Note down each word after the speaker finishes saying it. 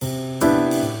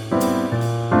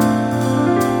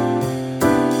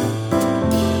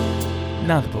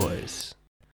Another Boys.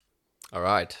 All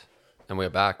right. And we're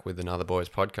back with Another Boys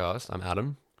podcast. I'm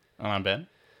Adam. And I'm Ben.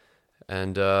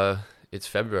 And it's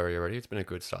February already. It's been a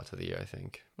good start to the year, I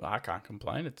think. Well, I can't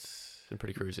complain. It's been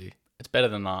pretty cruisy. It's better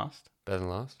than last. Better than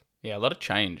last? Yeah, a lot of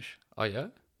change. Oh, yeah?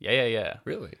 Yeah.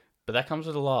 Really? But that comes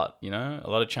with a lot, you know? A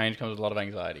lot of change comes with a lot of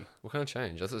anxiety. What kind of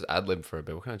change? Let's just ad-lib for a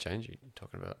bit. What kind of change are you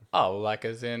talking about? Oh, like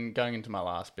as in going into my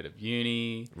last bit of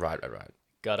uni. Right.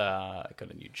 Got a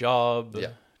new job.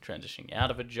 Yeah. Transitioning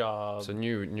out of a job. So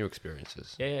new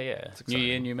experiences. Yeah. New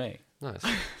year, new me. Nice.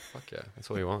 Fuck yeah. That's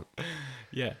what we want.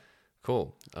 Yeah.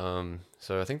 Cool.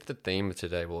 So I think the theme of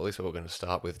today, well, at least what we're going to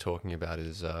start with talking about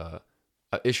is an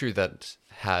issue that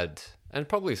had, and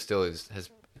probably still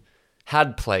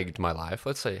had plagued my life.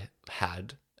 Let's say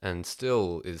had, and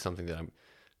still is something that I'm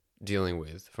dealing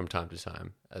with from time to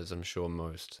time, as I'm sure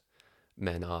most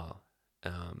men are.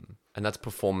 And that's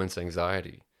performance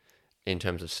anxiety in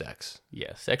terms of sex.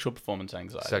 Yeah, sexual performance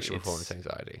anxiety. Performance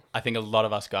anxiety. I think a lot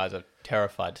of us guys are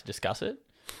terrified to discuss it,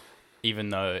 even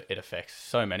though it affects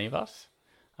so many of us.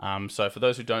 So for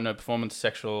those who don't know, performance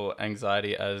sexual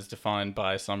anxiety, as defined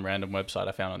by some random website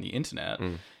I found on the internet,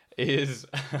 is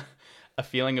a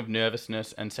feeling of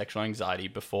nervousness and sexual anxiety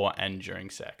before and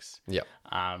during sex. Yeah.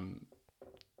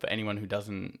 For anyone who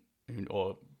doesn't,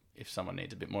 or if someone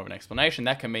needs a bit more of an explanation,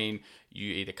 that can mean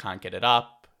you either can't get it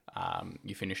up,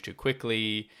 you finish too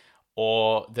quickly,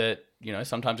 or that, you know,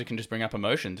 sometimes it can just bring up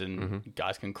emotions and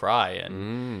guys can cry,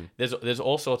 and there's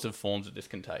all sorts of forms that this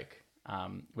can take,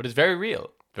 but it's very real.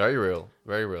 Very real.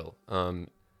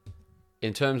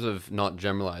 In terms of not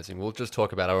generalizing, we'll just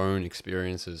talk about our own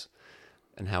experiences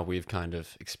and how we've kind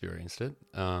of experienced it.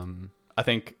 I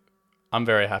think I'm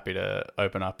very happy to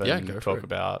open up and talk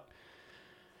about.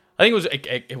 I think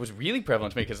it was really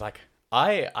prevalent to me because, like,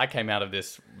 I came out of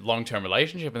this long-term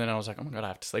relationship and then I was like, oh my God, I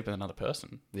have to sleep with another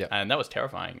person. Yeah. And that was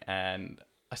terrifying. And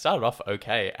I started off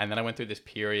okay. And then I went through this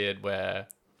period where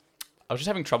I was just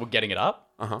having trouble getting it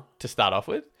up to start off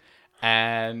with.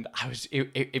 And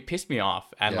it pissed me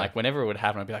off. And like whenever it would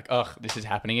happen, I'd be like, oh, this is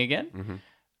happening again.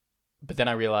 But then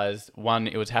I realized, one,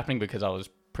 it was happening because I was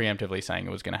preemptively saying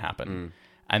it was going to happen.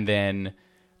 And then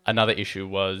another issue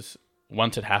was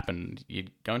once it happened,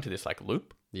 you'd go into this like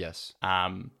loop. Yes.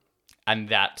 And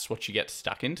that's what you get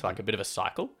stuck into, like a bit of a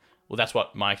cycle. Well, that's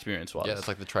what my experience was. Yeah, that's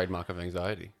like the trademark of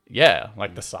anxiety. Yeah,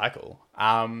 like the cycle.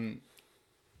 I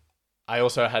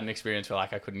also had an experience where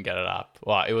like I couldn't get it up.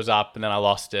 Well, it was up and then I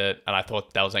lost it and I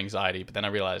thought that was anxiety, but then I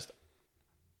realized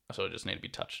I sort of just need to be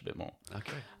touched a bit more.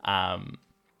 Okay.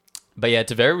 But yeah,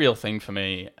 it's a very real thing for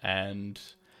me, and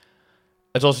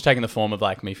it's also taken the form of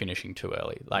like me finishing too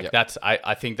early. Like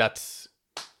I think that's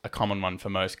a common one for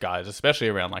most guys, especially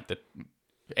around like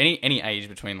any age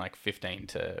between like 15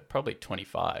 to probably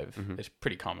 25 is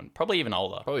pretty common. Probably even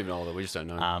older. We just don't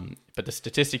know. But the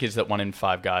statistic is that 1 in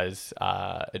 5 guys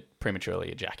prematurely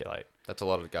ejaculate. That's a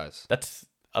lot of guys. That's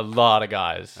a lot of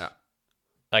guys. Yeah.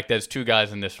 Like there's 2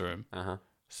 guys in this room.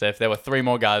 So if there were 3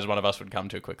 more guys, one of us would come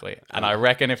too quickly. And I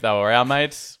reckon if they were our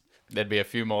mates, there'd be a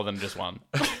few more than just one.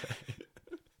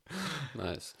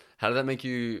 Nice. How does it make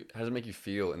you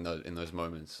feel in those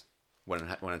moments when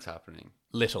it's happening?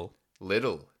 Little.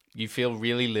 You feel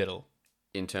really little.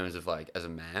 In terms of like as a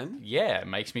man? Yeah, it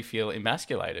makes me feel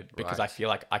emasculated because Right. I feel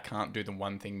like I can't do the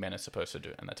one thing men are supposed to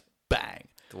do, and that's bang.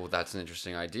 Well, that's an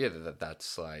interesting idea.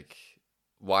 That's like,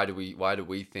 why do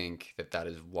we think that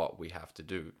is what we have to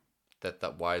do?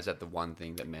 That why is that the one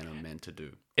thing that men are meant to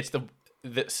do? It's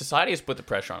the society has put the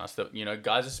pressure on us that, you know,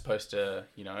 guys are supposed to,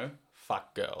 you know,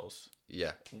 fuck girls.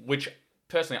 Yeah. Which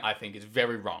personally I think is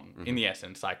very wrong in the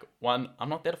essence. Like, one, I'm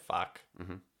not there to fuck.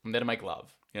 I'm there to make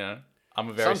love. You know, I'm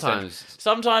a very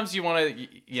sometimes you want to.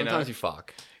 You know, sometimes you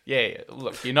fuck. Yeah.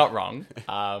 Look, you're not wrong.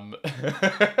 But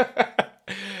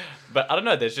I don't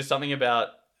know. There's just something about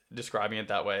describing it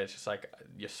that way. It's just like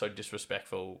you're so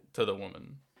disrespectful to the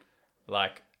woman.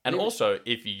 Like, and also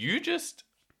if you just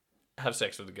have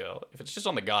sex with a girl, if it's just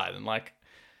on the guy, then like,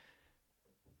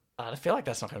 I feel like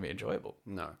that's not going to be enjoyable.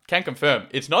 No. Can confirm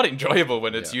it's not enjoyable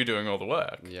when it's you doing all the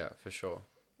work. Yeah, for sure.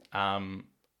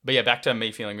 But yeah, back to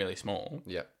me feeling really small.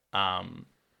 Yeah.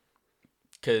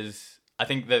 Because I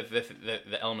think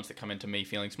the elements that come into me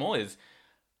feeling small is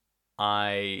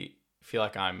I feel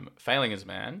like I'm failing as a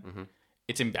man.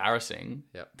 It's embarrassing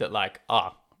that like,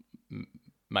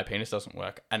 my penis doesn't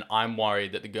work, and I'm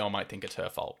worried that the girl might think it's her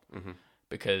fault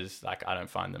because like I don't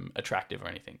find them attractive or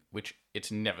anything, which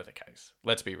it's never the case.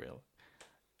 Let's be real.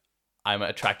 I'm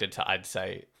attracted to, I'd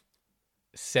say,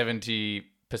 70%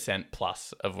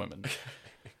 plus of women.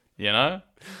 You know?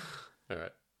 All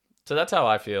right. So that's how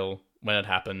I feel when it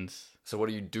happens. So what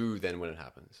do you do then when it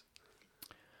happens?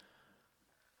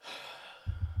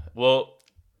 Well,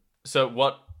 so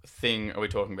what thing are we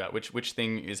talking about? Which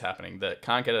thing is happening? That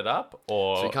can't get it up,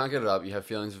 or So you can't get it up. You have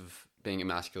feelings of being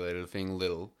emasculated, of being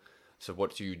little. So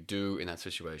what do you do in that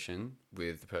situation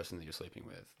with the person that you're sleeping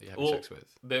with, that you're having sex with?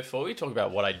 Before we talk about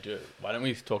what I do, why don't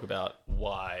we talk about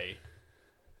why?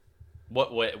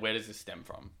 Where does this stem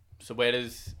from? So where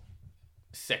does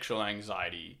sexual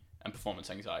anxiety and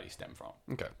performance anxiety stem from?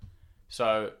 Okay.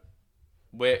 So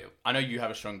I know you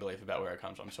have a strong belief about where it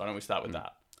comes from. So why don't we start with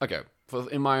that? Okay. Well,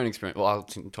 in my own experience, well, I'll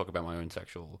talk about my own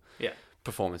sexual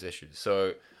performance issues.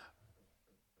 So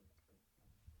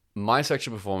my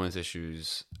sexual performance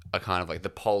issues are kind of like the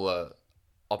polar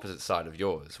opposite side of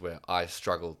yours, where I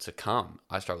struggle to come,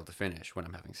 I struggle to finish when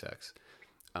I'm having sex.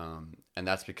 And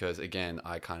that's because, again,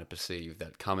 I kind of perceive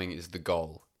that coming is the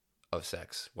goal of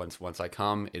sex. Once I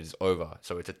come, it is over.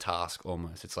 So it's a task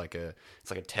almost. It's like a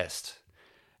test.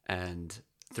 And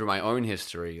through my own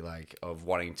history, like, of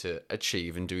wanting to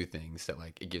achieve and do things, that,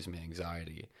 like, it gives me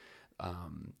anxiety.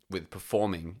 With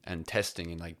performing and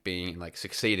testing and like being like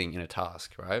succeeding in a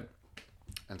task, right?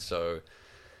 And so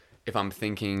if I'm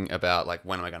thinking about like,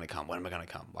 when am I going to come? When am I going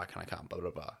to come? Why can't I come? Blah,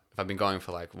 blah, blah. If I've been going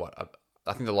for like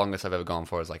I think the longest I've ever gone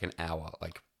for is like an hour.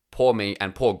 Like, poor me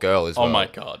and poor girl as well. Oh my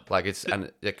God. Like it's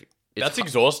that's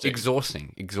exhausting.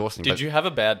 Exhausting. Did you have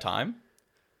a bad time?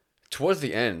 Towards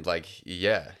the end, like,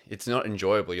 yeah, it's not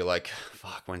enjoyable. You're like,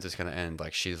 fuck, when's this going to end?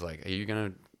 Like, she's like, are you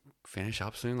going to finish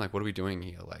up soon? Like, what are we doing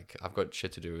here? Like, I've got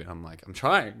shit to do. And I'm like, I'm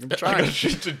trying. I got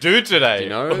shit to do today. You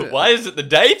know? Why is it the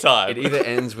daytime? It either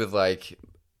ends with like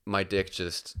my dick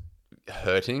just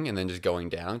hurting and then just going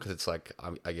down because it's like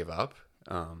I give up,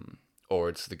 or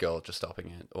it's the girl just stopping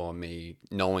it, or me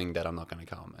knowing that I'm not going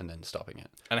to come and then stopping it.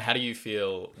 And how do you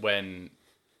feel when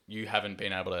you haven't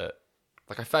been able to,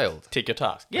 like, I failed. tick your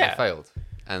task? Yeah, I failed,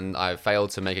 and I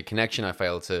failed to make a connection. I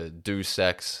failed to do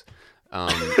sex. Do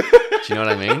you know what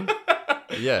I mean?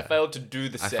 Yeah. Failed to do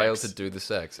the sex. I failed to do the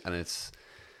sex, and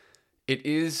it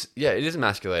is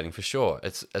emasculating for sure.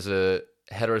 It's, as a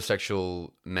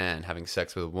heterosexual man having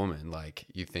sex with a woman, like,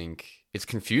 you think it's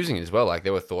confusing as well. Like,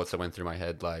 there were thoughts that went through my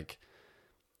head, like,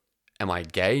 am I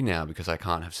gay now because I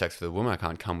can't have sex with a woman? I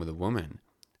can't come with a woman.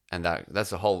 And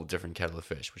that's a whole different kettle of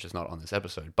fish, which is not on this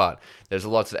episode. But there's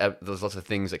lots of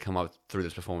things that come up through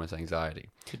this performance anxiety.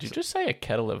 Did you just say a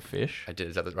kettle of fish? I did.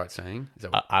 Is that the right saying? Is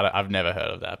that I've never heard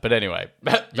of that. But anyway,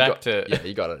 back to... Yeah,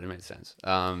 you got it. It made sense.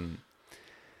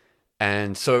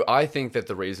 And so I think that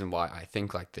the reason why I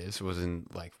think like this was in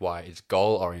like why it's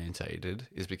goal orientated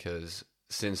is because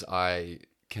since I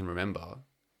can remember,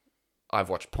 I've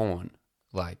watched porn.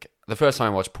 Like, the first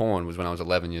time I watched porn was when I was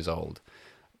 11 years old.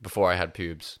 Before I had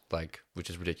pubes, like, which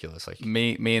is ridiculous. Like,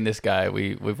 me and this guy,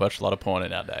 we've watched a lot of porn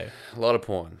in our day. A lot of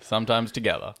porn. Sometimes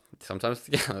together.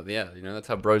 Yeah. You know, that's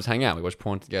how bros hang out. We watch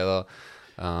porn together.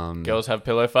 Girls have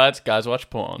pillow fights. Guys watch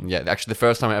porn. Yeah, actually, the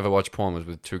first time I ever watched porn was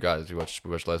with two guys. We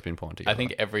watched lesbian porn together. I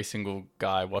think every single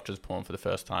guy watches porn for the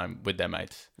first time with their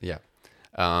mates. Yeah,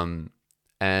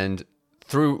 and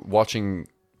through watching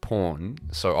porn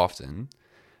so often.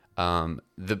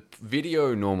 The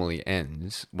video normally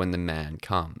ends when the man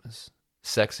comes.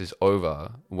 Sex is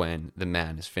over when the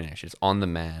man is finished. It's on the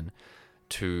man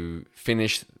to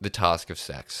finish the task of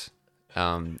sex.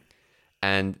 And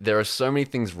there are so many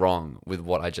things wrong with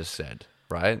what I just said,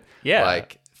 right? Yeah.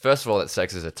 Like, first of all, that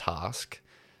sex is a task,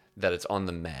 that it's on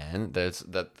the man, that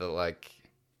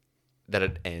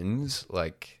it ends.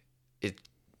 Like,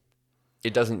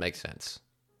 it doesn't make sense.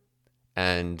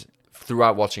 And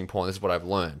throughout watching porn, this is what I've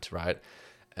learned, right?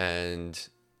 And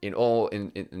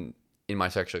in my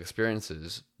sexual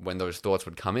experiences, when those thoughts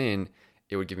would come in,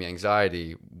 it would give me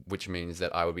anxiety, which means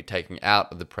that I would be taken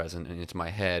out of the present and into my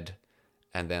head,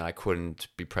 and then I couldn't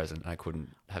be present. I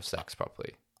couldn't have sex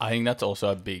properly. I think that's also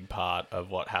a big part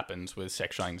of what happens with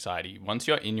sexual anxiety. Once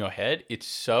you're in your head, it's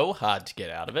so hard to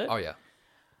get out of it. Oh, yeah.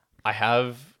 I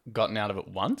have gotten out of it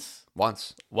once.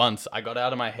 Once I got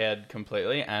out of my head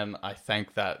completely, and I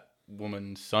thank that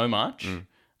woman so much,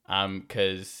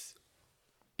 because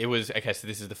it was, okay, so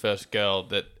this is the first girl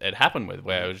that it happened with,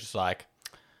 where it was just like,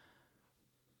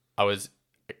 I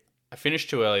finished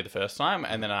too early the first time,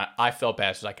 and then I felt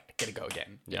bad. So I was like, I gotta go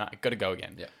again. You know, I gotta go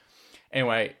again. Yeah.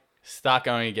 Anyway, start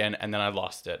going again, and then I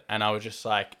lost it. And I was just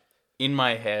like, in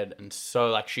my head, and so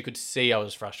like she could see I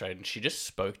was frustrated, and she just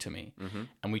spoke to me,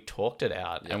 and we talked it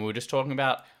out, and we were just talking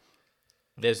about,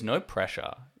 there's no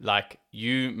pressure. Like,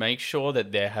 you make sure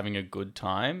that they're having a good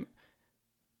time,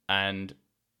 and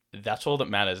that's all that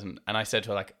matters. And I said to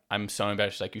her, like, I'm so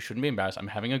embarrassed. She's like, you shouldn't be embarrassed. I'm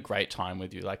having a great time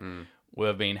with you. Like,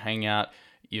 we've been hanging out.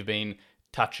 You've been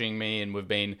touching me and we've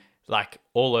been like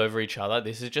all over each other.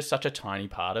 This is just such a tiny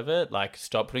part of it. Like,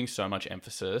 stop putting so much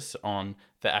emphasis on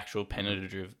the actual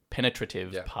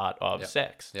penetrative part of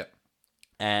sex. Yeah.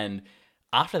 And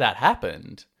after that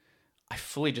happened, I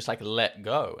fully just like let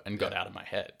go and got out of my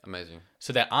head. Amazing.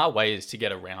 So there are ways to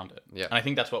get around it. Yeah. And I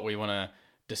think that's what we want to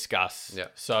discuss. Yeah.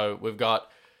 So we've got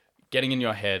getting in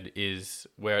your head is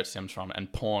where it stems from,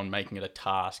 and porn making it a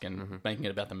task and making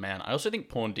it about the man. I also think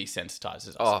porn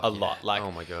desensitizes us a lot. Like,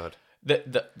 oh my God.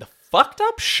 The fucked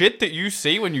up shit that you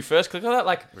see when you first click on that,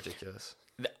 like, Ridiculous.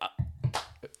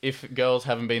 If girls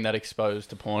haven't been that exposed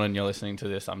to porn and you're listening to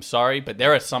this, I'm sorry, but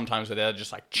there are some times where they're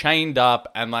just like chained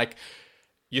up and like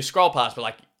you scroll past, but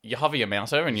like you hover your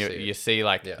mouse over and you see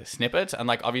like the snippets, and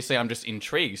like obviously I'm just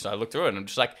intrigued, so I look through it and I'm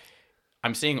just like,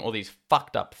 I'm seeing all these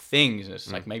fucked up things, and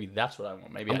it's like, maybe that's what I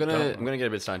want. Maybe I'm gonna get a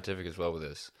bit scientific as well with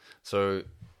this. So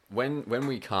when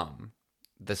we come,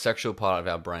 the sexual part of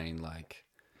our brain like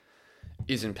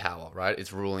is in power, right?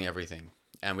 It's ruling everything.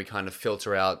 And we kind of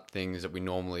filter out things that we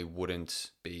normally wouldn't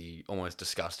be almost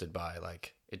disgusted by.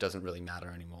 Like, it doesn't really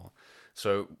matter anymore.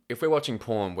 So if we're watching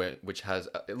porn, which has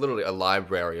literally a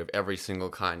library of every single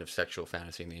kind of sexual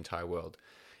fantasy in the entire world,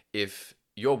 if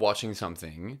you're watching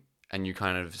something and you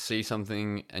kind of see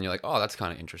something and you're like, oh, that's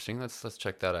kind of interesting, let's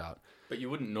check that out. But you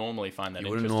wouldn't normally find that You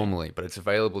interesting. wouldn't normally, but it's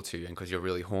available to you, and because you're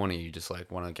really horny, you just like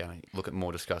want to kind of look at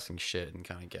more disgusting shit and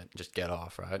kind of get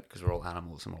off, right? Because we're all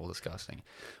animals and we're all disgusting.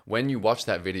 When you watch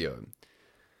that video,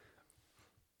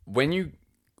 when you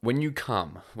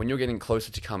come, when you're getting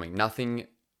closer to coming, nothing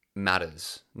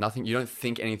matters. Nothing. You don't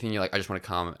think anything. You're like, I just want to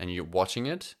come, and you're watching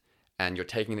it, and you're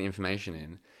taking the information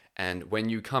in. And when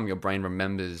you come, your brain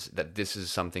remembers that this is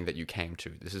something that you came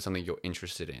to. This is something you're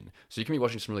interested in. So you can be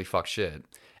watching some really fucked shit,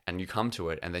 and you come to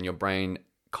it, and then your brain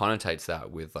connotates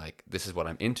that with like, this is what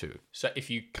I'm into. So if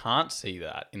you can't see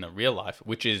that in the real life,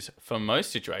 which is for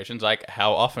most situations, like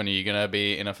how often are you going to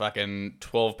be in a fucking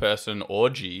 12-person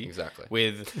orgy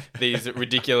with these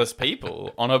ridiculous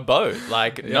people on a boat?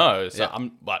 Like, no. So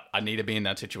I need to be in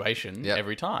that situation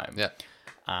every time. Yeah.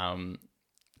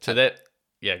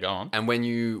 Yeah, go on. And when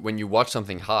you watch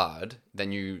something hard,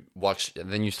 then you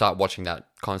start watching that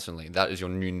constantly. That is your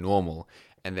new normal.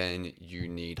 And then you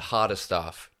need harder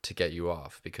stuff to get you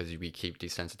off, because we keep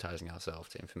desensitizing ourselves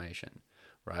to information,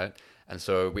 right? And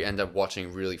so we end up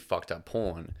watching really fucked up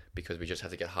porn because we just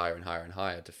have to get higher and higher and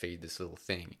higher to feed this little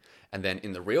thing. And then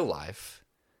in the real life,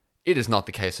 it is not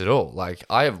the case at all. Like,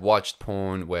 I have watched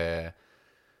porn where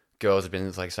girls have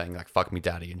been like saying like, fuck me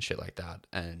daddy and shit like that.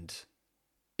 And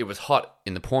it was hot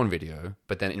in the porn video,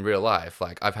 but then in real life,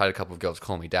 like, I've had a couple of girls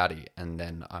call me daddy, and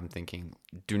then I'm thinking,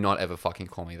 do not ever fucking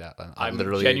call me that. I'm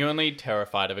genuinely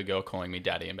terrified of a girl calling me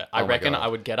daddy in bed. I reckon I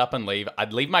would get up and leave.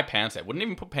 I'd leave my pants there. Wouldn't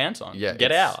even put pants on. Yeah,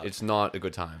 get out. It's not a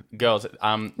good time. Girls,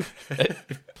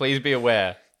 please be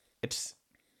aware. It's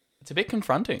a bit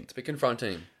confronting. It's a bit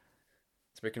confronting.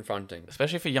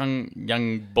 Especially for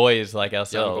young boys like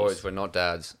ourselves. Young boys, we're not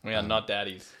dads. We are not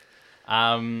daddies.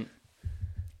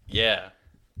 Yeah.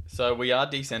 So we are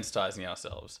desensitizing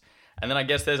ourselves. And then I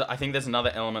guess I think there's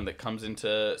another element that comes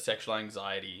into sexual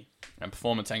anxiety and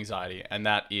performance anxiety, and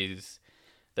that is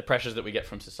the pressures that we get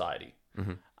from society.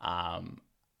 Mm-hmm.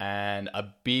 And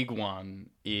a big one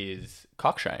is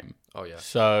cock shame. Oh, yeah.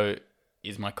 So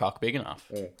is my cock big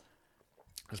enough?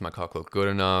 Does my cock look good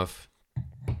enough?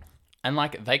 And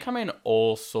like, they come in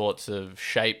all sorts of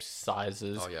shapes,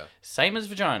 sizes. Oh, yeah. Same as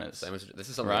vaginas. This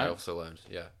is something I also learned.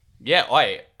 Yeah. Yeah,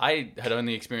 I had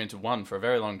only experienced one for a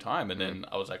very long time, and then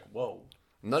I was like, "Whoa!"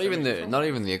 Not even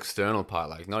the external part,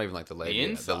 like not even like the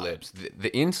labia, the lips, the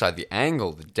inside, the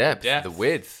angle, the depth, the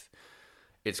width.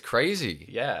 It's crazy.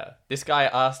 Yeah, this guy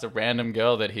asked a random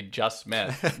girl that he'd just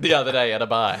met the other day at a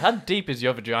bar, "How deep is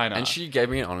your vagina?" And she gave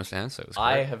me an honest answer. It was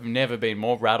I have never been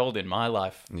more rattled in my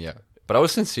life. Yeah. But I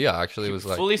was sincere, actually. It was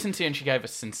like fully sincere, and she gave a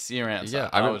sincere answer. Yeah,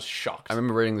 I was shocked. I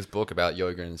remember reading this book about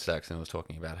yoga and sex, and it was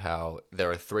talking about how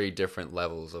there are 3 different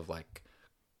levels of like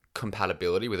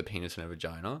compatibility with a penis and a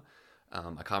vagina.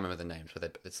 I can't remember the names,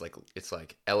 but it's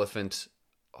like elephant,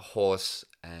 horse,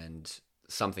 and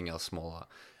something else smaller.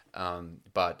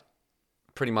 But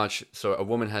pretty much, so a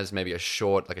woman has maybe a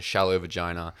short, like a shallow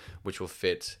vagina, which will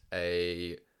fit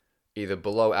a either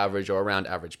below average or around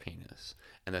average penis.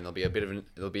 And then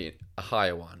there'll be a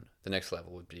higher one. The next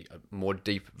level would be a more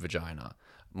deep vagina,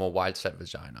 more wide set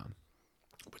vagina,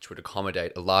 which would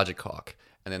accommodate a larger cock.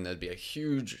 And then there'd be a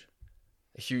huge,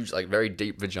 like very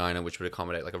deep vagina, which would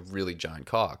accommodate like a really giant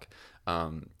cock.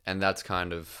 And that's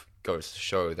kind of goes to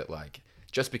show that like,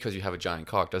 just because you have a giant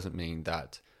cock doesn't mean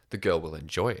that the girl will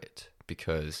enjoy it,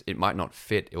 because it might not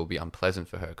fit. It will be unpleasant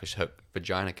for her because her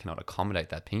vagina cannot accommodate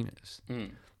that penis. You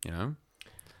know?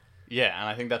 Yeah, and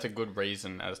I think that's a good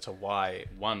reason as to why,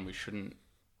 one, we shouldn't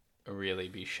really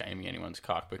be shaming anyone's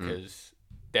cock, because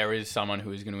there is someone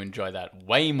who is going to enjoy that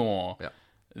way more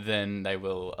than they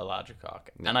will a larger cock.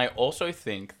 Yeah. And I also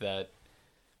think that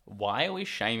why are we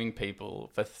shaming people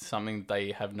for something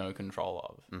they have no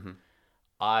control of? Mm-hmm.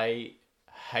 I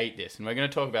hate this, and we're going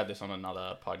to talk about this on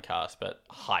another podcast, but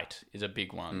height is a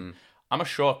big one. I'm a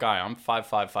short guy. I'm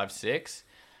 5'5", 5'6".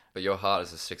 But your heart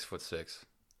is a 6'6".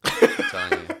 I'm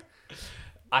telling you.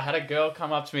 I had a girl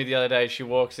come up to me the other day. She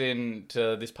walks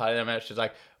into this party that I'm at. She's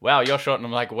like, "Wow, you're short." And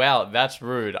I'm like, "Wow, that's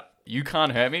rude. You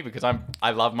can't hurt me because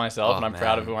I love myself and I'm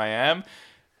proud of who I am."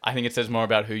 I think it says more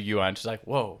about who you are. And she's like,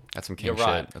 "Whoa, that's some king shit.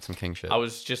 Right. That's some king shit." I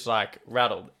was just like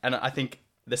rattled. And I think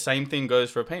the same thing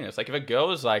goes for a penis. Like if a girl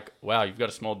was like, "Wow, you've got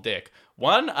a small dick."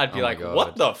 One, I'd be like,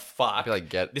 "What the fuck?" I'd be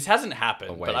like, this hasn't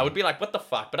happened. Away. But I would be like, "What the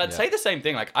fuck?" But I'd say the same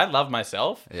thing. Like I love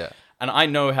myself. Yeah. And I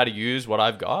know how to use what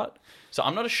I've got. So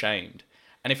I'm not ashamed.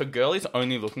 And if a girl is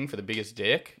only looking for the biggest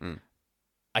dick,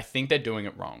 I think they're doing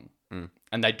it wrong.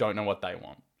 And they don't know what they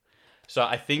want. So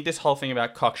I think this whole thing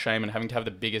about cock shame and having to have the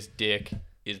biggest dick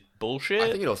is bullshit. I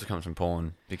think it also comes from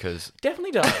porn, because...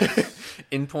 Definitely does.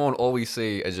 In porn, all we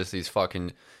see is just these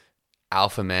fucking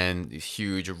alpha men, these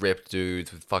huge ripped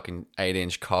dudes with fucking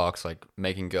 8-inch cocks, like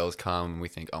making girls come. We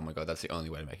think, oh my god, that's the only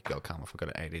way to make a girl come if we've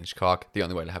got an 8-inch cock. The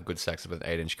only way to have good sex is with an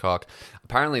 8-inch cock.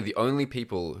 Apparently, the only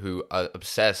people who are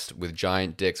obsessed with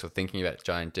giant dicks or thinking about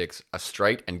giant dicks are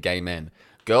straight and gay men.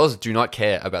 Girls do not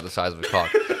care about the size of a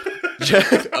cock.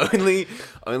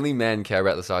 only men care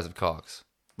about the size of cocks,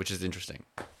 which is interesting.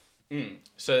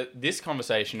 So this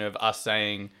conversation of us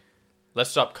saying, let's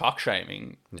stop cock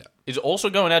shaming, is also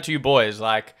going out to you boys.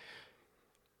 Like,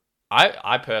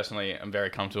 I personally am very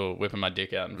comfortable whipping my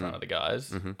dick out in front of the guys.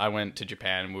 Mm-hmm. I went to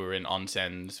Japan. We were in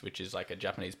onsens, which is like a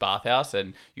Japanese bathhouse,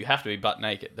 and you have to be butt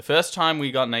naked. The first time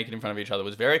we got naked in front of each other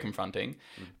was very confronting.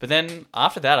 But then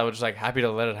after that, I was just like happy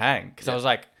to let it hang, because I was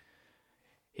like,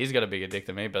 he's got a bigger dick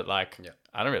than me, but like,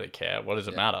 I don't really care. What does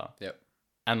it matter? Yep.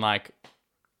 And like,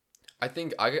 I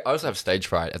think I also have stage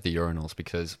fright at the urinals,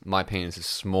 because my penis is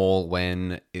small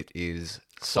when it is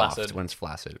soft, flaccid. When it's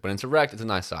flaccid. When it's erect, it's a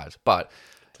nice size. But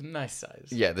it's a nice size.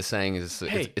 Yeah, the saying is,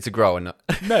 hey, it's a grower, not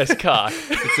nice cock.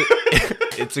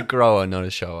 it's a grower, not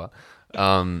a shower.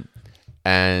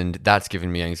 And that's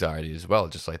given me anxiety as well.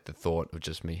 Just like the thought of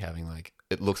just me having like,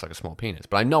 it looks like a small penis,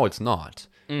 but I know it's not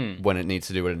when it needs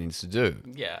to do what it needs to do.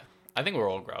 Yeah, I think we're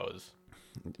all growers.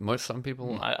 Some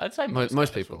people. I'd say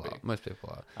most people are. Most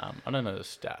people are. I don't know the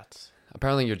stats.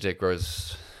 Apparently, your dick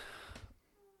grows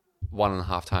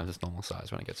 1.5 times its normal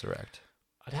size when it gets erect.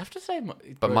 I'd have to say,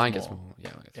 but mine gets more.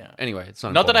 Yeah. Anyway, it's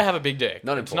not. Not that I have a big dick.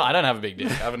 Not important. I don't have a big dick.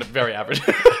 I have a very average.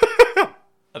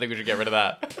 I think we should get rid of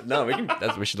that. No, we can.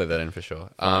 We should leave that in for sure.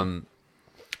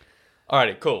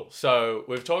 Alrighty, cool. So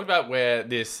we've talked about where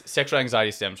this sexual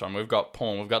anxiety stems from. We've got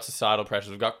porn. We've got societal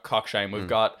pressures. We've got cock shame. We've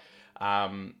got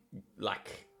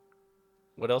like,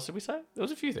 what else did we say? There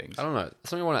was a few things. I don't know.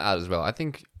 Something I want to add as well. I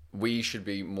think we should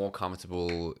be more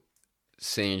comfortable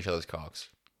seeing each other's cocks.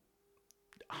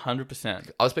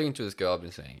 100%. I was speaking to this girl I've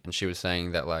been seeing, and she was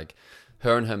saying that like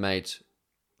her and her mate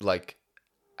like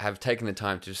have taken the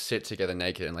time to sit together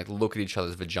naked and like look at each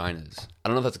other's vaginas. I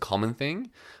don't know if that's a common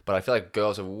thing, but I feel like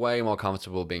girls are way more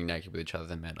comfortable being naked with each other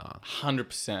than men are.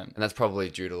 100%. And that's probably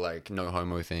due to like no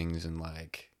homo things, and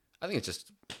like I think it's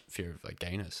just fear of like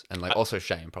gayness, and like also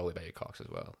shame probably about your cocks as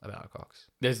well, about our cocks.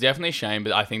 There's definitely shame,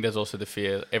 but I think there's also the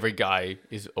fear. Every guy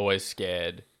is always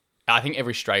scared. I think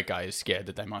every straight guy is scared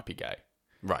that they might be gay.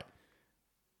 Right.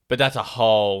 But that's a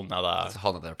whole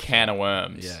nother can of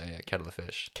worms. Yeah, kettle of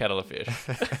fish. Kettle of fish.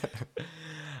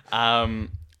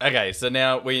 Okay, so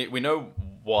now we know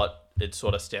what it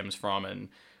sort of stems from and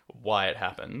why it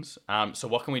happens. So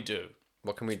what can we do?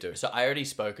 What can we do? So I already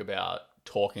spoke about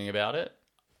talking about it.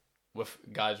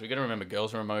 Guys, we got to remember,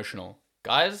 girls are emotional.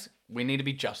 Guys, we need to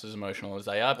be just as emotional as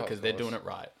they are, because they're doing it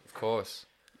right. Of course.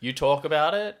 You talk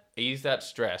about it, ease that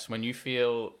stress. When you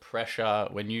feel pressure,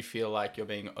 when you feel like you're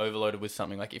being overloaded with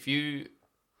something, like if you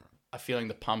are feeling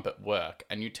the pump at work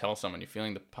and you tell someone you're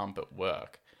feeling the pump at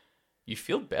work, you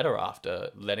feel better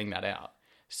after letting that out.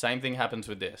 Same thing happens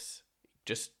with this.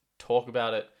 Just talk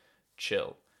about it,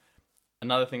 chill.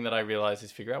 Another thing that I realized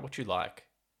is figure out what you like.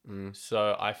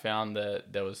 So I found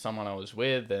that there was someone I was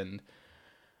with and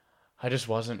I just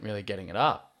wasn't really getting it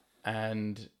up.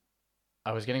 And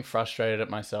I was getting frustrated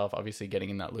at myself, obviously getting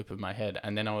in that loop of my head.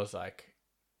 And then I was like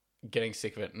getting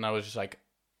sick of it. And I was just like,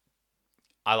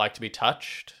 I like to be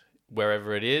touched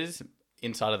wherever it is,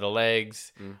 inside of the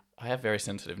legs. I have very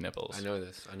sensitive nipples. I know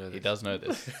this. He does know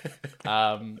this.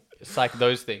 It's like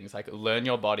those things, like learn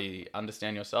your body,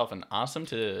 understand yourself, and ask them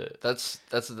to. That's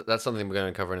something we're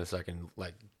going to cover in a second,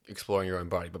 like exploring your own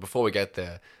body. But before we get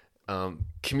there,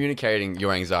 communicating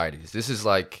your anxieties. This is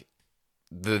like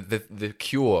the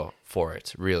cure for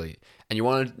it, really. And you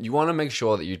want to make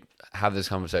sure that you have this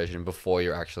conversation before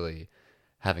you're actually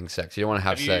having sex. You don't want to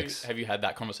have sex. Have you had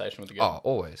that conversation with the girl? Oh,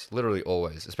 always, literally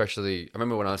always. Especially, I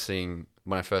remember when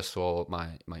I first saw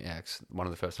my ex, one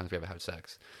of the first times we ever had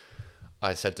sex.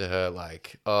 I said to her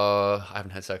like, I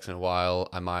haven't had sex in a while.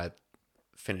 I might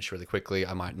finish really quickly.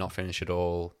 I might not finish at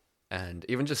all. And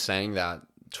even just saying that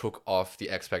took off the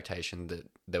expectation that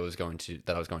I was going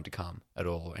to come at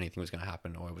all, or anything was going to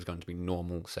happen, or it was going to be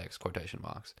normal sex, quotation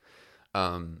marks.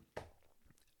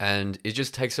 And it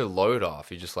just takes a load off.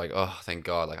 You're just like, oh, thank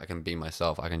God, like I can be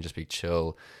myself. I can just be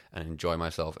chill and enjoy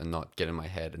myself and not get in my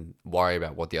head and worry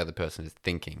about what the other person is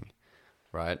thinking,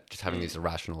 right? Just having these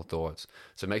irrational thoughts.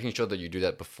 So making sure that you do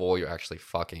that before you're actually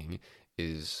fucking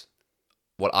is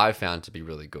what I've found to be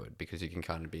really good, because you can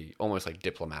kind of be almost like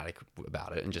diplomatic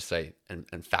about it and just say,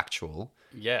 and factual.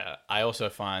 Yeah. I also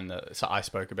find that, so I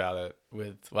spoke about it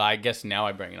with, well, I guess now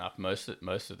I bring it up most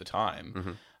of the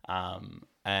time.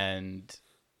 And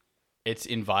it's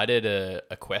invited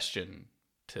a question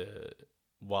to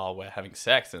while we're having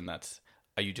sex, and that's,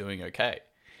 are you doing okay?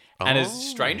 And as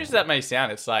strange as that may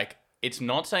sound, it's like, it's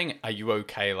not saying, are you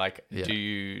okay? Like, do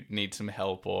you need some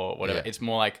help or whatever? Yeah. It's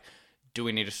more like, do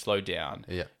we need to slow down?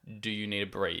 Yeah. Do you need to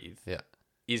breathe? Yeah.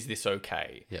 Is this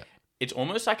okay? Yeah. It's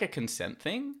almost like a consent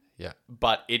thing. Yeah.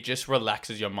 But it just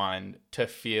relaxes your mind to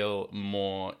feel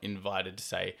more invited to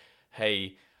say,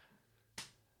 hey,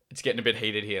 it's getting a bit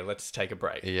heated here. Let's take a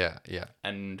break. Yeah. Yeah.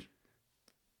 And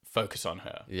focus on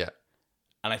her. Yeah.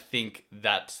 And I think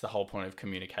that's the whole point of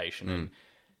communication and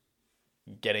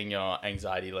getting your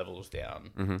anxiety levels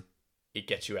down. It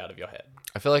gets you out of your head.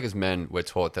 I feel like as men, we're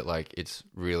taught that like it's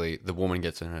really the woman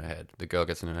gets in her head, the girl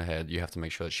gets in her head. You have to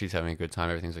make sure that she's having a good time,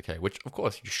 everything's okay, which of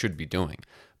course you should be doing.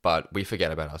 But we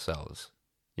forget about ourselves.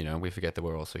 You know, we forget that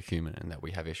we're also human and that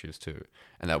we have issues too,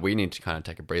 and that we need to kind of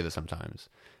take a breather sometimes.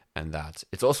 And that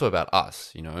it's also about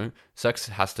us, you know. Sex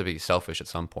has to be selfish at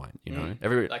some point, you know.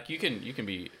 Like you can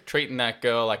be treating that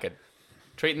girl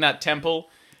treating that temple,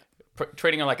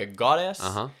 treating her like a goddess,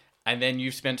 and then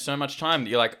you've spent so much time that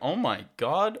you're like, oh my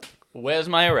God, where's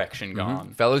my erection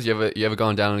gone? Fellas, you ever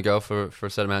gone down on a girl for a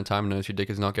set amount of time and notice your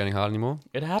dick is not getting hard anymore?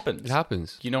 It happens. It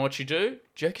happens. You know what you do?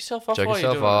 Jerk yourself off. Jerk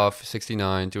yourself off.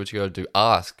 69. Do what you got to do.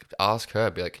 Ask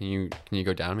her. Be like, can you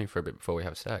go down on me for a bit before we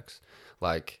have sex?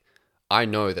 Like, I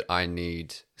know that I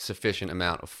need sufficient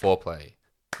amount of foreplay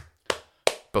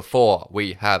before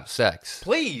we have sex.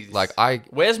 Please. Like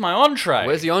where's my entree?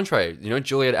 Where's the entree? You know,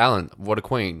 Juliet Allen, what a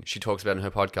queen. She talks about in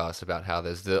her podcast about how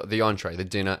there's the entree, the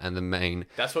dinner, and the main.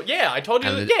 That's what. Yeah, I told you.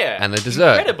 And the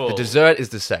dessert. Incredible. The dessert is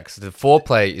the sex. The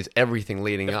foreplay is everything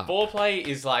leading up. Foreplay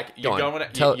is like you're going.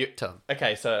 Tell.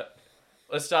 Okay, so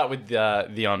let's start with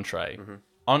the entree.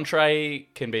 Entree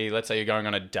can be, let's say you're going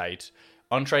on a date.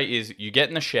 Entree is you get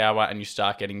in the shower and you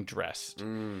start getting dressed.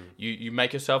 You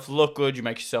make yourself look good. You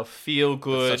make yourself feel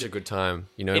good. It's such a good time.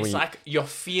 You know, it's like you're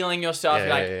feeling yourself.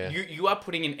 Yeah. You are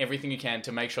putting in everything you can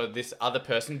to make sure this other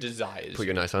person desires. Put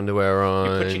your nice underwear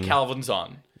on. You put your Calvins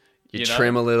on. You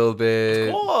trim a little bit.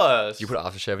 Of course. You put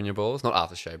aftershave in your balls. Not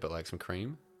aftershave, but like some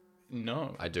cream.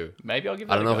 No. I do. Maybe I'll give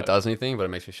that I don't know if it does anything, but it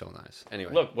makes me feel nice.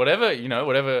 Anyway. Look, whatever. I'm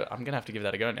going to have to give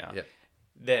that a go now. Yeah.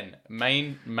 Then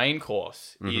main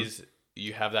course is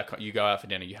you have that. You go out for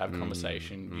dinner. You have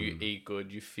conversation. You eat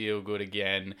good. You feel good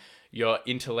again. You're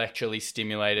intellectually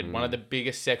stimulated. One of the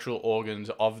biggest sexual organs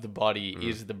of the body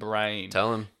is the brain.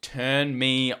 Tell him. Turn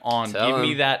me on. Give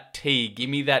me that tea. Give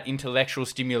me that intellectual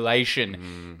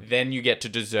stimulation. Then you get to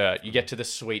dessert. You get to the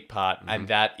sweet part, and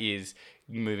that is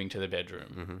moving to the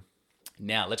bedroom.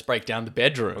 Now, let's break down the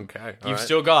bedroom. Okay. You've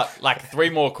still got like 3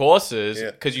 more courses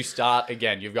because you start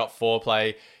again. You've got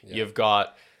foreplay. You've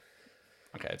got...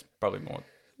 Okay, it's probably more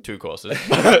 2 courses.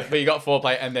 But you got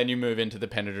foreplay and then you move into the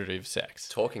penetrative sex.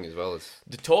 Talking as well as...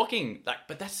 The talking,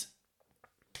 but that's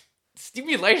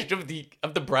stimulation of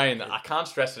the brain. I can't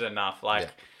stress it enough. I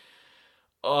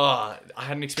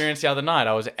had an experience the other night.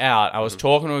 I was out. I was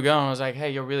talking to a girl and I was like,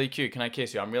 hey, you're really cute. Can I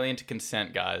kiss you? I'm really into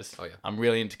consent, guys. Oh, yeah. I'm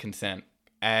really into consent.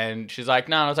 And she's like,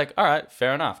 no. And I was like, all right,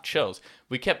 fair enough. Chills.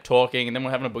 We kept talking and then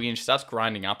we're having a boogie and she starts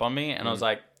grinding up on me. And I was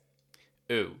like,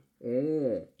 ooh,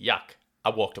 yuck. I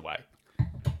walked away.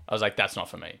 I was like, that's not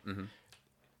for me.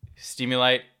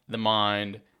 Stimulate the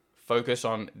mind, focus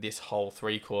on this whole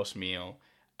 3-course meal,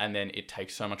 and then it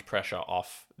takes so much pressure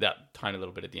off that tiny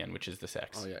little bit at the end, which is the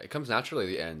sex. Oh yeah, it comes naturally at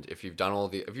the end. If you've done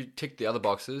if you tick the other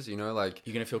boxes, you know, like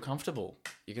You're gonna feel comfortable.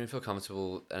 you're gonna feel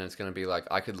comfortable, and it's gonna be like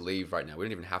I could leave right now. We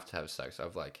don't even have to have sex.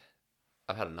 I've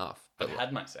had enough. I've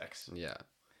had my sex. Yeah.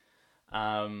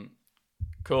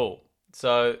 Cool.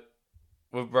 So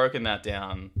we've broken that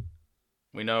down.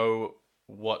 We know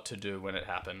what to do when it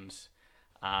happens.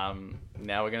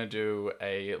 Now we're gonna do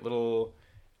a little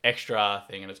extra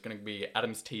thing, and it's gonna be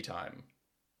Adam's tea time.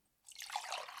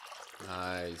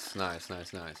 Nice.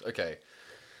 Okay.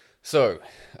 So,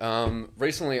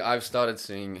 recently I've started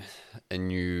seeing a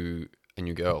new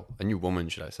woman,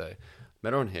 should I say.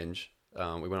 Met her on Hinge.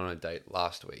 We went on a date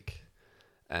last week,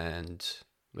 and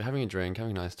we're having a drink,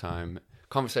 having a nice time.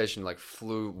 Conversation like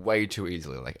flew way too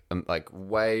easily, like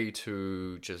way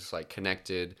too just like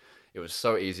connected. It was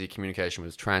so easy. Communication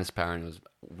was transparent. It was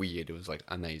weird. It was like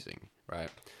amazing, right?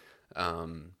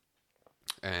 And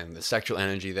the sexual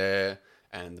energy there,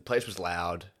 and the place was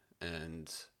loud,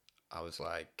 and I was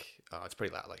like, oh, it's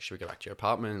pretty loud. Like, should we go back to your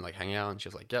apartment and like hang out? And she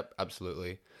was like, yep,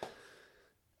 absolutely.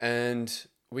 And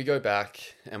we go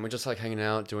back, and we're just like hanging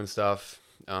out, doing stuff,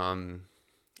 and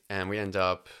we end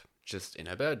up just in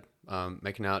her bed,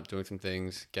 making out, doing some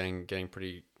things, getting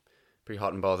pretty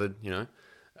hot and bothered, you know.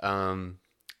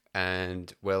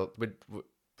 And well, we're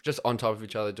just on top of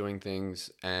each other doing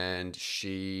things, and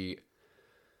she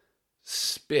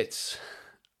spits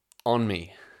on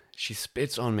me.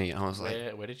 And I was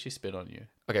like, where did she spit on you?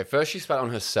 okay, first she spat on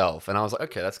herself, and I was like,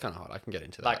 okay, that's kind of hot. I can get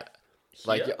into that.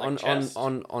 Like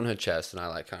on her chest, and I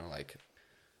like kind of like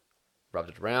rubbed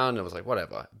it around, and I was like,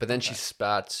 whatever. But then she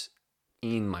spat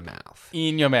in my mouth.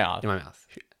 In your mouth? In my mouth.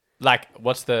 Like,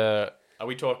 are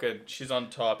we talking, she's on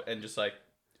top and just like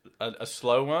a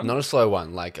slow one? Not a slow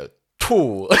one, like a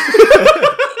tool.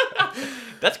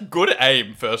 That's good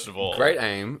aim, first of all. Great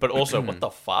aim. But also, what the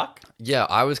fuck? Yeah,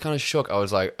 I was kind of shook. I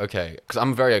was like, okay, because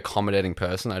I'm a very accommodating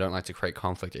person. I don't like to create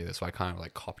conflict either, so I kind of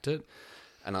like copped it.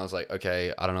 And I was like,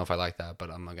 okay, I don't know if I like that,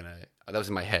 but I'm not going to... That was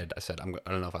in my head. I said, I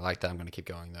don't know if I like that. I'm going to keep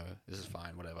going, though. This is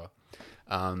fine, whatever.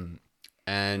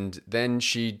 And then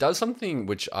she does something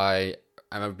which I'm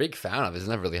a big fan of. It's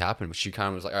never really happened. But she kind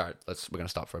of was like, all right, we're going to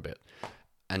stop for a bit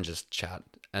and just chat.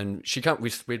 And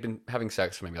we'd been having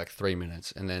sex for maybe like 3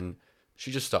 minutes, and then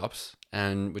she just stops,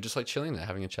 and we're just like chilling there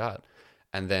having a chat.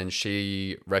 And then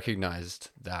she recognized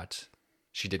that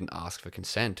she didn't ask for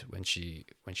consent when she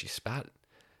spat.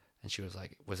 And she was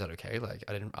like, was that okay? Like,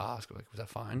 I didn't ask. Like, was that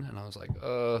fine? And I was like,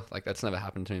 like, that's never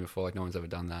happened to me before. Like, no one's ever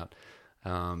done that.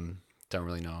 Don't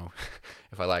really know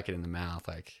if I like it in the mouth.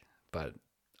 Like, but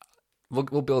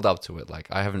we'll build up to it. Like,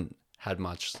 I haven't had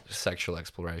much sexual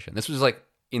exploration. This was like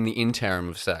in the interim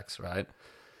of sex, right?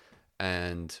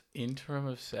 And interim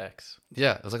of sex.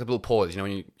 Yeah, it was like a little pause. You know,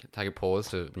 when you take a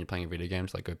pause when you're playing a video game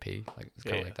to like go pee. Like, it's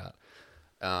kind of like that.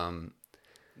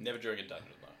 Never during a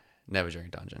dungeon, though. Never during a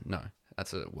dungeon. No.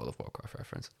 That's a World of Warcraft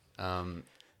reference.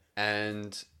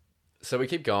 And so we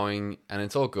keep going, and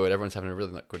it's all good. Everyone's having a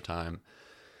really good time.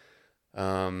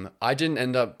 I didn't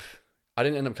end up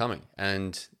coming,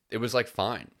 and it was like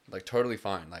fine, like totally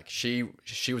fine. Like she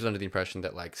was under the impression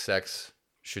that like sex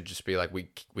should just be like we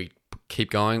keep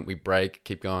going, we break,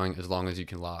 keep going as long as you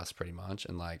can last, pretty much.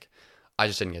 And like I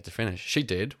just didn't get to finish. She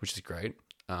did, which is great.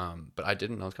 But I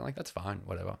didn't. I was kind of like, that's fine,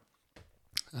 whatever.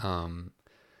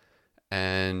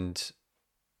 And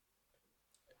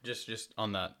just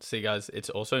on that, see guys, it's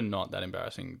also not that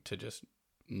embarrassing to just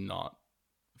not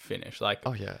finish. Like,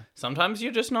 oh yeah, sometimes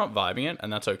you're just not vibing it,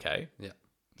 and that's okay. Yeah.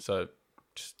 So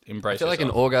just embrace. I feel yourself.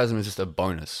 like an orgasm is just a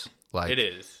bonus. Like, it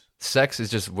is. Sex is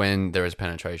just when there is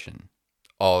penetration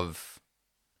of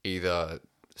either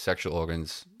sexual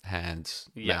organs, hands,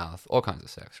 mouth, all kinds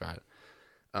of sex, right?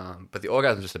 But the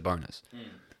orgasm is just a bonus.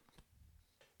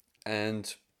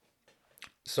 And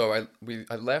so I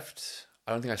left.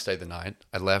 I don't think I stayed the night.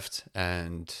 I left,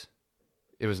 and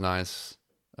it was nice.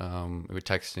 We were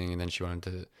texting, and then she wanted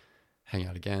to hang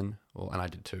out again, and I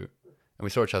did too. And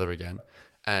we saw each other again.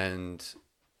 And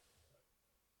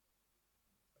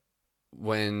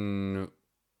when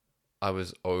I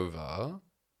was over, I'm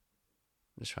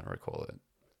just trying to recall it.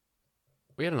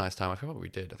 We had a nice time. I forgot what we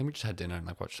did. I think we just had dinner and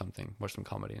like watched some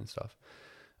comedy and stuff.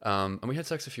 And we had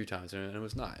sex a few times, and it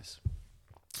was nice.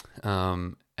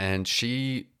 And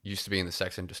she used to be in the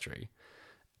sex industry,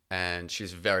 and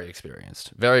she's very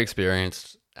experienced,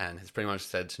 and has pretty much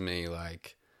said to me,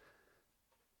 like,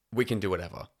 we can do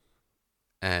whatever.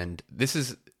 And this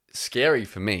is scary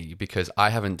for me because I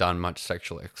haven't done much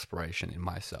sexual exploration in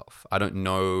myself. I don't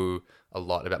know a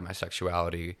lot about my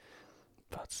sexuality.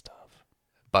 Butt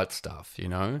stuff, you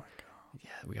know? Oh my God.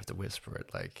 Yeah, we have to whisper it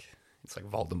like It's like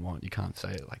Voldemort. You can't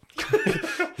say it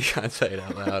you can't say it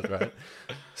out loud, right?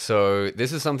 So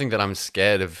this is something that I'm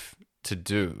scared of to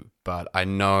do, but I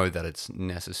know that it's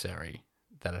necessary,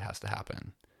 that it has to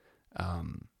happen.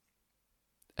 And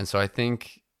so I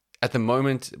think at the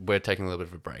moment we're taking a little bit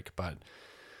of a break, but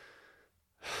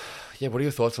yeah, what are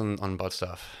your thoughts on butt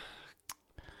stuff?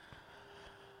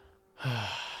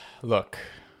 Look,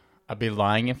 I'd be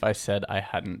lying if I said I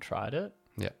hadn't tried it.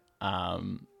 Yeah.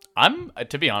 I'm,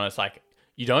 to be honest, like,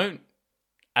 you don't,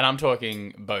 and I'm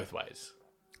talking both ways.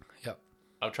 Yep.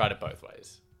 I've tried it both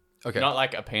ways. Okay. Not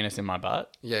like a penis in my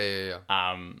butt. Yeah.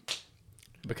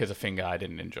 Because a finger I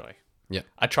didn't enjoy. Yeah.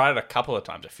 I tried it a couple of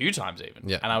times, a few times even.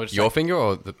 Yeah. And I was your finger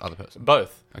or the other person?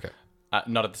 Both. Okay.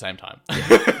 Not at the same time.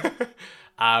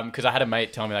 Because I had a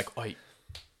mate tell me like, "Oh,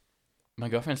 my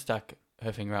girlfriend stuck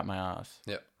her finger up my ass."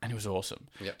 Yeah. And it was awesome.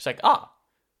 Yeah. It's like,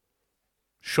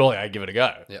 surely I give it a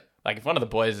go. Yeah. Like if one of the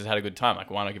boys has had a good time,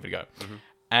 like why not give it a go? Mm-hmm.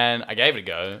 And I gave it a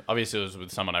go. Obviously, it was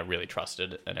with someone I really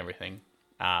trusted and everything.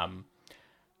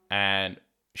 And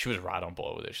she was right on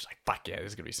board with it. She's like, "Fuck yeah, this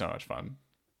is gonna be so much fun."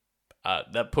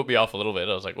 That put me off a little bit.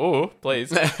 I was like, "Oh, please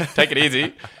take it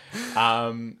easy."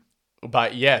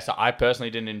 But yeah, so I personally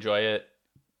didn't enjoy it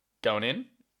going in.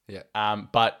 Yeah.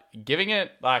 But giving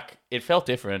it, like, it felt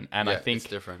different, and Yeah, I think it's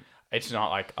different. It's not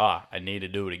like, I need to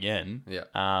do it again. Yeah.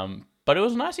 But it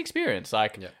was a nice experience.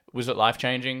 Like, Yeah. was it life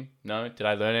changing? No. Did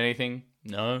I learn anything?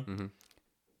 No. Mm-hmm.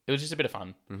 It was just a bit of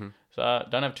fun. Mm-hmm. So I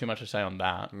don't have too much to say on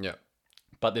that. Yeah.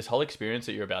 But this whole experience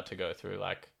that you're about to go through,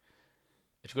 like,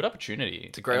 it's a good opportunity.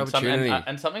 It's a great opportunity.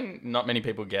 And something not many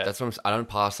people get. That's what I don't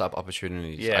pass up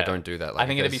opportunities. Yeah. I don't do that. Like, I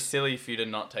think it'd be silly for you to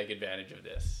not take advantage of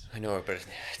this. I know, but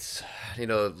it's I need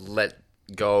to let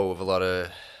go of a lot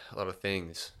of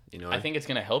things. You know. I think it's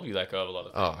gonna help you let go of a lot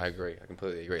of things. Oh, I agree. I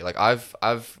completely agree. Like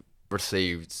I've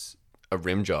received a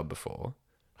rim job before,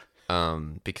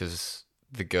 because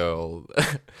the girl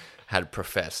had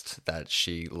professed that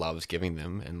she loves giving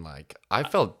them, and like I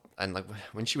felt, and like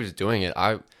when she was doing it,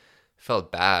 I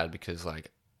felt bad because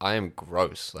like I am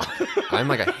gross. Like I'm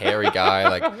like a hairy guy.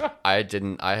 Like I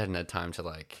hadn't had time to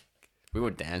like. We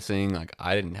were dancing. Like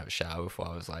I didn't have a shower before.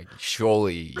 I was like,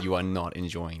 surely you are not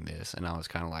enjoying this, and I was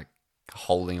kind of like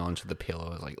holding onto the pillow. I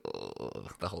was like,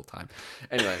 ugh, the whole time.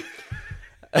 Anyway,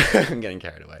 I'm getting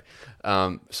carried away.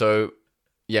 So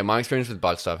yeah, my experience with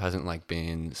butt stuff hasn't like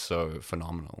been so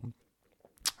phenomenal.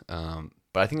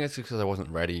 But I think that's because I wasn't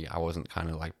ready. I wasn't kind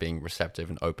of like being receptive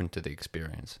and open to the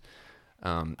experience.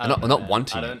 Not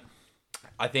wanting it.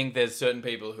 I think there's certain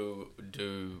people who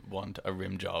do want a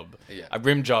rim job. Yeah. A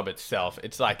rim job itself,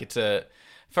 it's like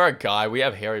for a guy, we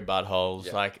have hairy buttholes.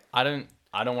 Yeah. Like I don't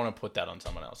want to put that on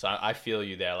someone else. I feel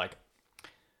you there. Like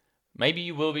maybe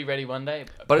you will be ready one day.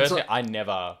 But personally, I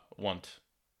never want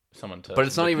someone to. But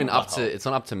it's not lick even my butthole. it's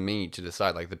not up to me to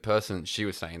decide. Like the person, she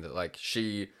was saying that like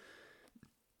she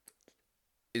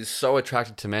is so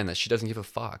attracted to men that she doesn't give a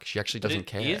fuck. She actually doesn't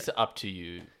care. It is up to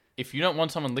you. If you don't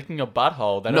want someone licking your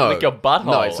butthole, then don't lick your butthole.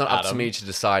 No, it's not up to Adam. me to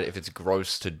decide if it's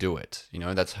gross to do it. You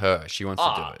know, that's her. She wants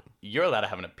to do it. You're allowed to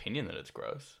have an opinion that it's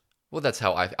gross. Well, that's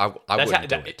how I wouldn't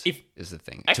do it. Is the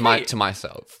thing to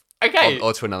myself? Okay,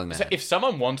 or to another man. So if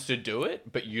someone wants to do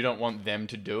it, but you don't want them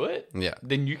to do it, yeah,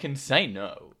 then you can say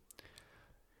no.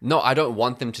 No, I don't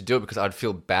want them to do it because I'd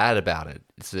feel bad about it.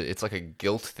 It's like a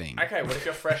guilt thing. Okay, what if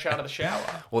you're fresh out of the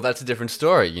shower? Well, that's a different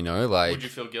story, you know. Like, would you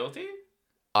feel guilty?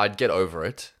 I'd get over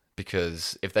it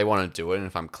because if they want to do it and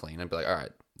if I'm clean, I'd be like, all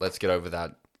right, let's get over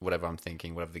that. Whatever I'm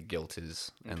thinking, whatever the guilt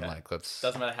is, and like let's.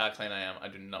 Doesn't matter how clean I am. I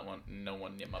do not want no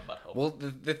one near my butthole. Well,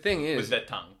 the thing is, with their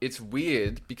tongue, it's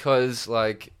weird because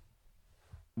like.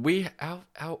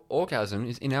 Our orgasm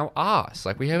is in our ass.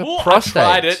 Like we have a prostate.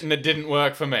 I tried it and it didn't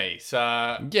work for me. So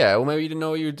yeah, well maybe you didn't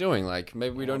know what you were doing. Like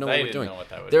maybe we don't know what we're doing.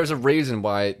 There's a reason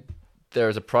why there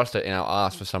is a prostate in our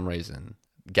ass for some reason.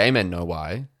 Gay men know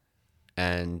why,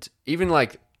 and even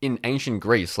like in ancient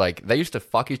Greece, like they used to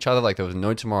fuck each other like there was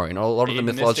no tomorrow. And a lot of the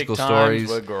mythological stories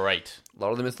were great. A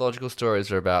lot of the mythological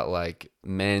stories are about like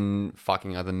men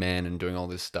fucking other men and doing all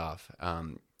this stuff.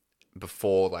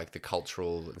 Before like the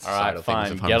cultural and societal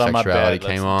things of homosexuality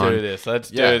came on. Let's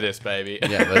do this, baby.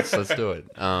 Yeah, let's do it.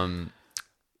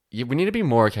 Yeah, we need to be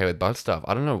more okay with butt stuff.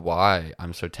 I don't know why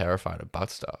I'm so terrified of butt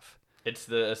stuff. It's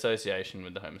the association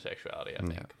with the homosexuality, I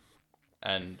think.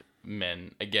 And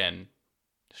men, again,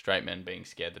 straight men being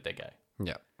scared that they're gay.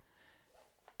 Yeah.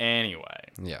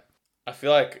 Anyway. Yeah. I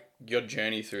feel like your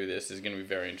journey through this is going to be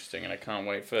very interesting, and I can't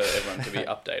wait for everyone to be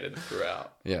updated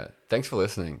throughout. Yeah. Thanks for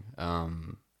listening.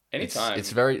 Anytime.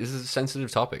 This is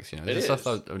sensitive topics, you know. This is stuff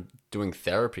that I'm doing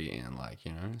therapy in, like,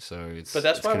 you know. So it's. But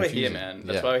that's why confusing. we're here, man.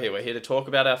 That's why we're here. We're here to talk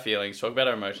about our feelings, talk about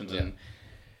our emotions, and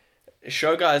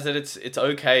show guys that it's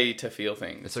okay to feel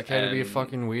things. It's okay to be a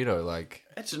fucking weirdo. Like,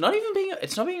 it's not being a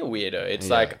weirdo. It's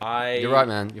like You're right,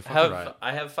 man. You're fucking right.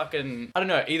 I have fucking, I don't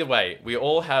know. Either way, we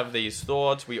all have these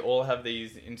thoughts. We all have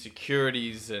these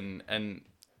insecurities, and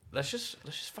let's just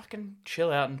fucking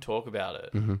chill out and talk about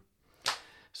it. Mm-hmm.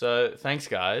 So thanks,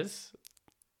 guys.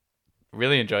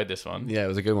 Really enjoyed this one. Yeah, it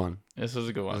was a good one. This was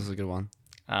a good one. This was a good one.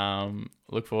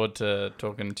 Look forward to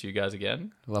talking to you guys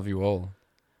again. Love you all.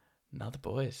 Now the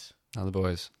boys.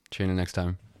 Tune in next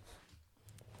time.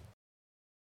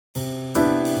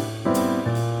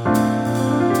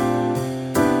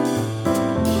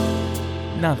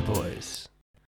 Now the boys.